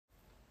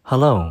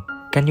Hello,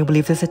 can you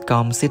believe the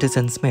sitcom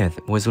Citizen Smith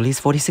was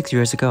released 46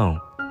 years ago?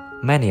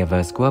 Many of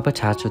us grew up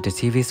attached to the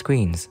TV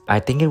screens. I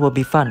think it would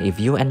be fun if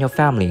you and your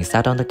family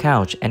sat on the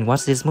couch and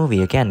watched this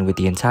movie again with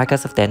the entire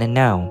cast of Then and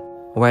Now.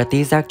 Where are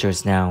these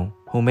actors now,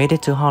 who made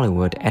it to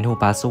Hollywood and who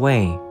passed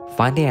away?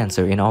 Find the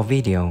answer in our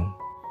video.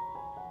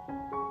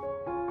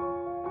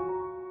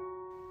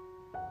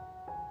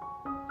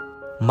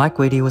 Mike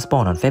Grady was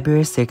born on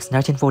February 6,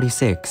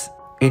 1946,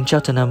 in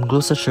Cheltenham,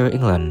 Gloucestershire,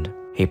 England.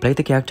 He played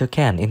the character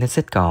Ken in the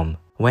sitcom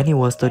when he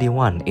was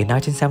 31 in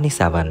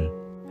 1977.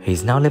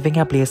 He's now living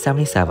happily at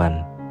 77.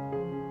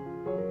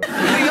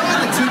 We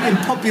are the keeping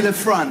popular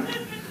front.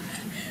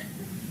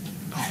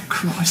 Oh,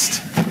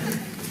 Christ.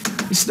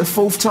 This is the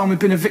fourth time we've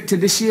been evicted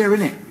this year,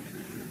 isn't it?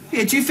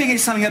 Yeah, do you think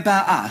it's something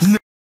about us? No.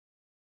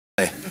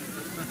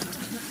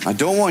 I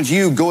don't want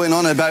you going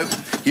on about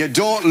you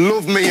don't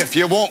love me if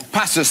you won't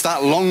pass us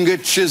that longer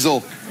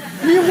chisel.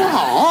 You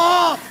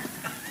what?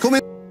 Come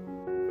in.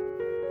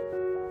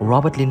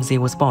 Robert Lindsay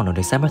was born on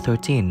December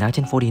 13,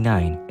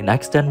 1949 in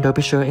Exton,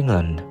 Derbyshire,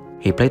 England.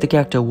 He played the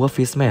character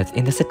Wolfie Smith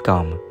in the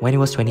sitcom when he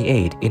was 28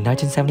 in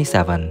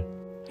 1977.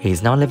 He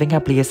is now living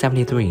happily at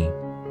 73.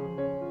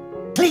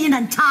 Clean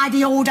and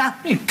tidy order.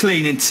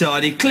 Clean and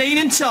tidy. Clean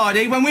and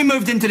tidy. When we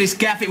moved into this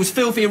gaff, it was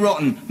filthy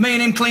rotten. Me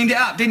and him cleaned it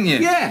up, didn't you?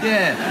 Yeah.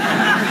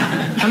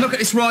 Yeah. And look at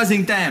this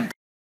rising damp.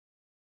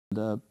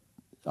 I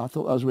thought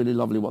that was really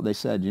lovely what they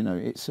said. You know,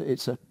 it's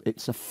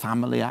a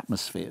family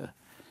atmosphere.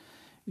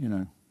 You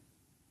know.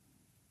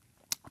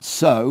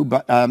 So,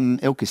 but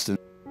Ilkeston.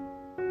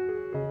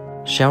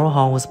 Cheryl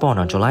Hall was born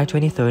on July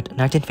 23,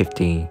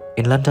 1950,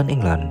 in London,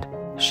 England.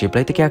 She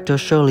played the character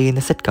Shirley in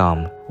the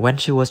sitcom when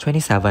she was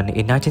 27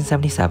 in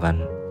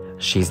 1977.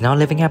 She's now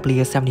living happily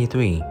at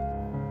 73.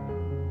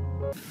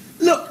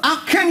 Look,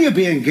 how can you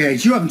be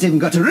engaged? You haven't even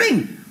got a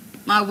ring.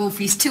 My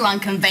Wolfie's too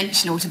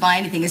unconventional to buy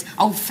anything as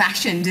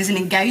old-fashioned as an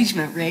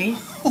engagement ring.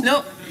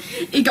 Look,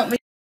 he got me.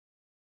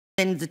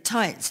 Then the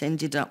tights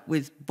ended up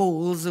with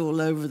balls all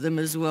over them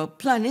as well.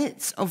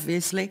 Planets,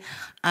 obviously.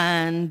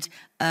 And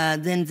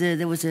then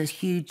there was a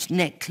huge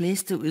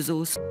necklace that was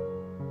also...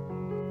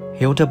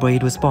 Hilda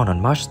Braid was born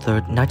on March 3,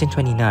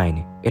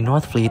 1929, in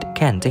Northfleet,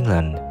 Kent,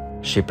 England.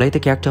 She played the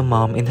character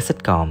Mom in the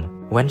sitcom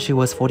when she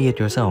was 48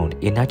 years old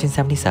in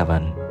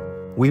 1977.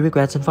 We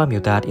regret to inform you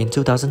that in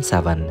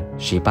 2007,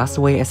 she passed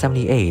away at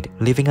 78,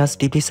 leaving us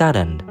deeply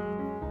saddened.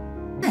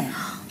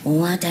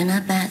 Oh, I don't know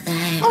about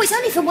that. Oh, it's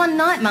only for one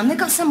night, Mum. They've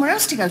got somewhere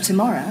else to go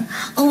tomorrow.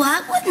 Oh,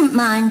 I wouldn't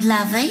mind,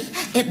 lovey.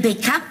 It'd be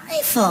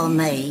company for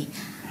me.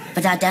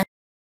 But I don't...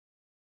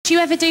 Do you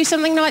ever do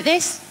something like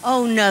this?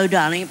 Oh, no,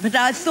 darling, but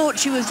I thought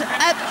she was...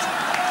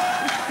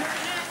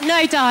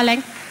 No,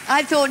 darling.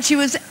 I thought she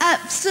was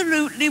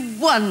absolutely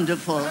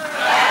wonderful.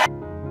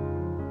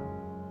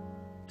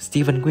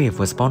 Stephen Grieve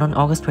was born on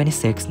August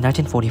 26,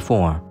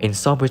 1944, in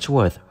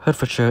Sawbridgeworth,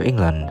 Hertfordshire,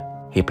 England.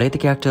 He played the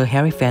character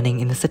Harry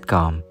Fanning in the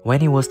sitcom when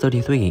he was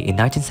 33 in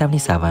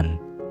 1977.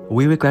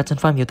 We regret to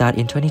inform you that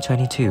in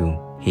 2022,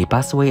 he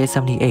passed away at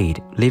 78,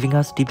 leaving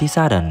us deeply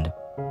saddened.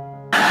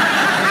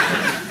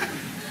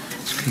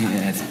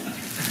 Yeah,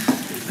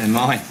 they're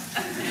mine.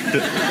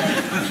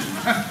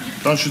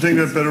 Don't you think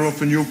they're better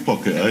off in your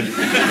pocket, eh?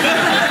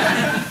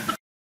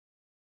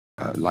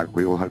 Like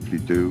we all hopefully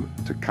do,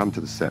 to come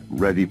to the set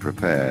ready,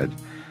 prepared,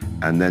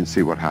 and then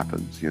see what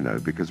happens, you know,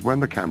 because when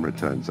the camera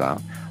turns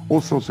out,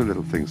 all sorts of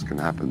little things can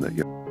happen that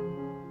you...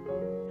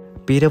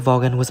 Peter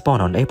Vaughan was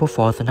born on April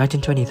 4,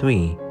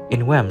 1923,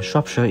 in Wem,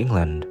 Shropshire,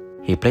 England.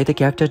 He played the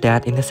character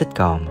Dad in the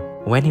sitcom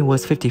when he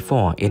was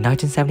 54 in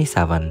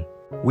 1977.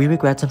 We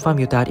regret to inform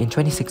you that in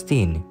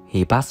 2016,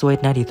 he passed away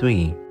at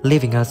 93,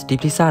 leaving us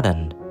deeply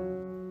saddened.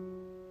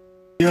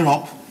 You're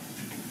up.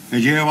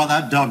 Did you hear what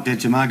that dog did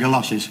to my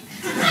galoshes?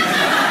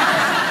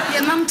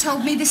 Your Mum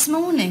told me this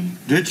morning.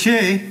 Did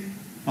she?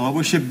 Oh, I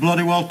wish she'd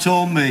bloody well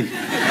told me.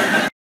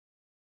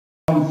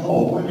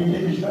 When he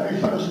did his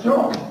very first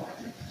job.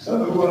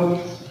 So,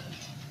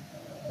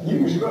 he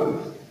was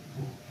good.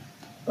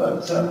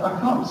 But I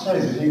can't say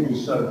that he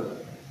was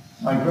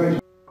my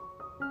greatest.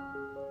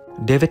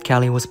 David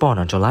Kelly was born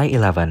on July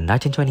 11,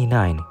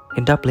 1929,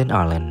 in Dublin,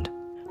 Ireland.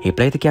 He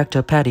played the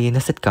character Paddy in the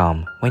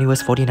sitcom when he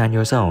was 49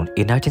 years old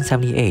in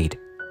 1978.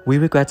 We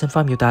regret to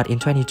inform you that in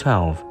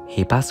 2012,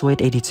 he passed away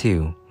at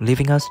 82,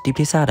 leaving us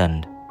deeply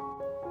saddened.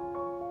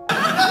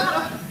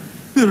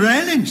 The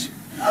railings!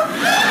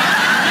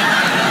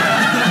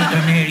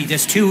 Mary,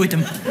 there's two of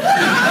them.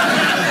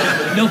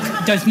 Look,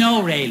 there's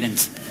no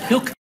railings.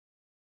 Look.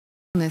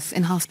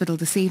 In hospital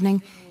this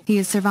evening. He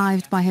is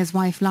survived by his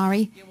wife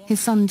Larry, his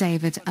son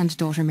David and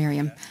daughter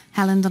Miriam.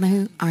 Helen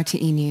Donoghue,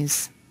 RTE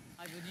News.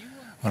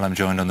 Well, I'm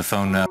joined on the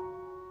phone now.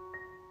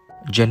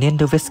 Janine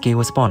Dovisky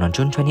was born on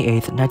June 28,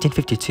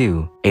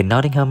 1952, in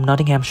Nottingham,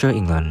 Nottinghamshire,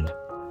 England.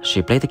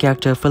 She played the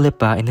character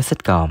Philippa in the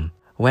sitcom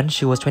when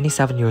she was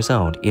 27 years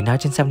old in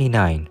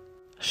 1979.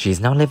 She is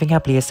now living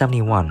happily at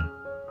 71.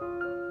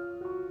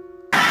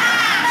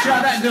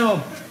 Shut that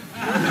door!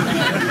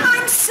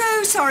 I'm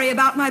so sorry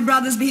about my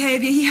brother's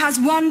behaviour. He has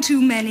one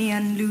too many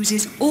and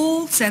loses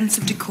all sense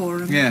of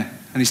decorum. Yeah,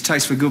 and his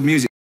taste for good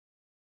music.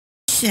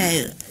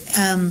 show,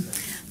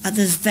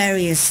 there's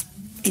various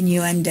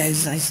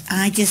innuendos.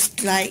 I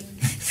just like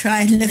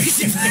try and look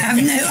as if I have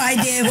no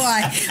idea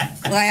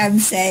why I'm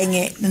saying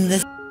it.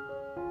 And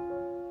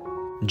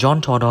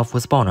John Tordoff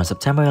was born on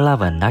September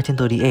 11,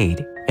 1938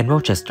 in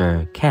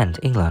Rochester, Kent,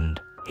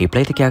 England. He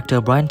played the character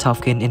Brian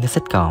Tofkin in the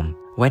sitcom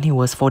when he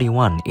was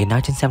 41 in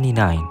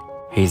 1979.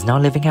 He is now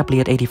living happily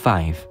at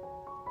 85.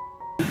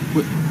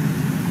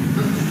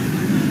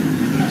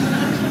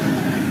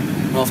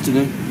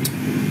 Afternoon.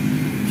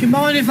 Do you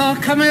mind if I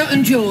come out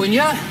and join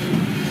you?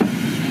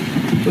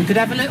 We could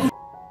have a little...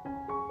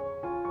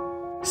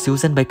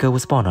 Susan Baker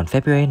was born on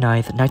February 9,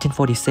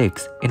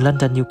 1946 in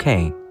London,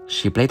 UK.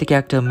 She played the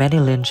character Manny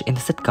Lynch in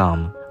the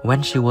sitcom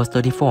when she was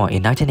 34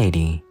 in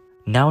 1980.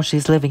 Now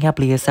she's living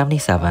happily at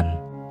 77.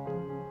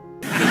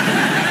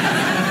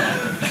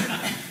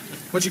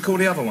 What do you call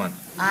the other one?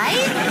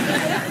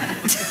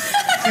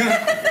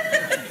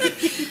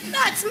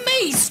 That's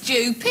me,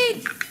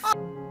 stupid.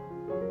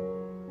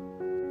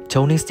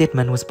 Tony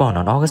Stidman was born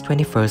on August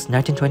 21,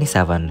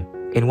 1927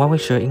 in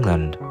Warwickshire,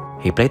 England.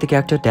 He played the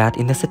character Dad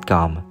in the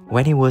sitcom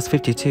when he was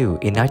 52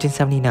 in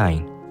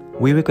 1979.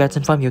 We regret to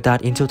inform you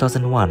that in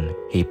 2001,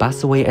 he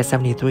passed away at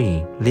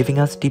 73, leaving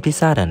us deeply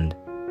saddened.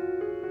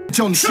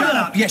 John, shut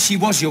up! Yes, she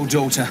was your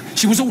daughter.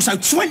 She was also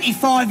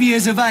 25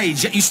 years of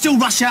age, yet you still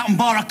rush out and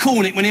buy a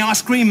cornet when the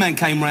ice cream man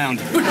came round.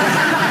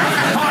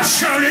 I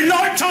surely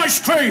liked ice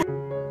cream!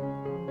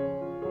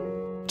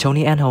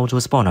 Tony Anholt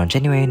was born on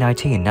January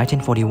 19,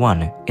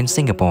 1941 in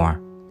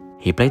Singapore.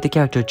 He played the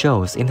character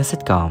Joes in the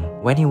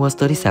sitcom when he was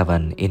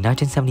 37 in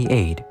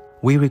 1978.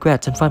 We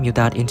regret to inform you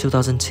that in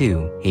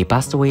 2002, he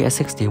passed away at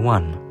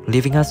 61,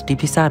 leaving us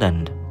deeply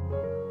saddened.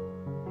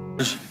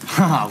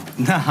 Oh,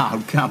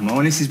 no, come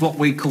on. This is what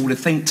we call a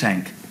think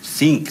tank.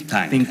 Think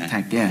tank? Think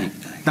tank, yeah.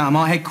 No,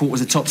 my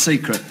headquarters are top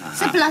secret.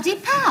 It's a bloody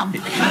pub.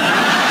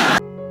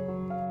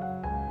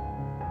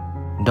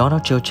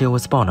 Donald Churchill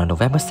was born on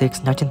November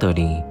 6,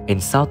 1930 in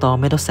Southall,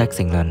 Middlesex,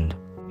 England.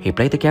 He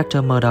played the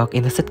character Murdoch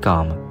in the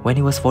sitcom when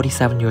he was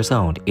 47 years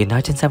old in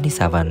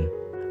 1977.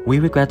 We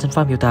regret to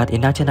inform you that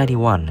in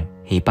 1991,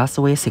 he passed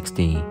away at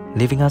 60,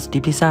 leaving us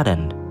deeply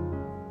saddened.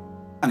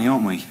 Funny,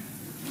 aren't we?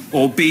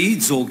 Or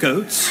beads or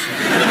goats.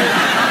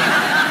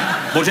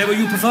 Whatever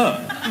you prefer.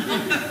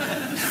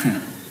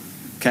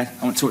 Okay,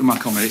 I want to talk to my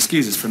comrade.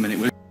 Excuse us for a minute,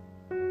 will you?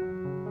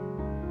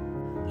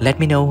 Let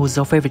me know who's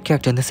your favorite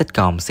character in the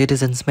sitcom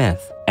Citizen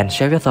Smith and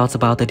share your thoughts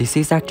about the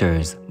deceased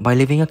actors by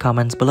leaving your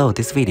comments below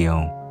this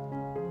video.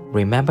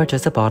 Remember to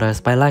support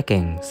us by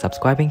liking,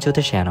 subscribing to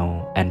the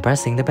channel, and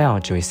pressing the bell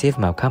to receive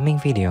my upcoming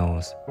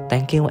videos.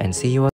 Thank you and see you again.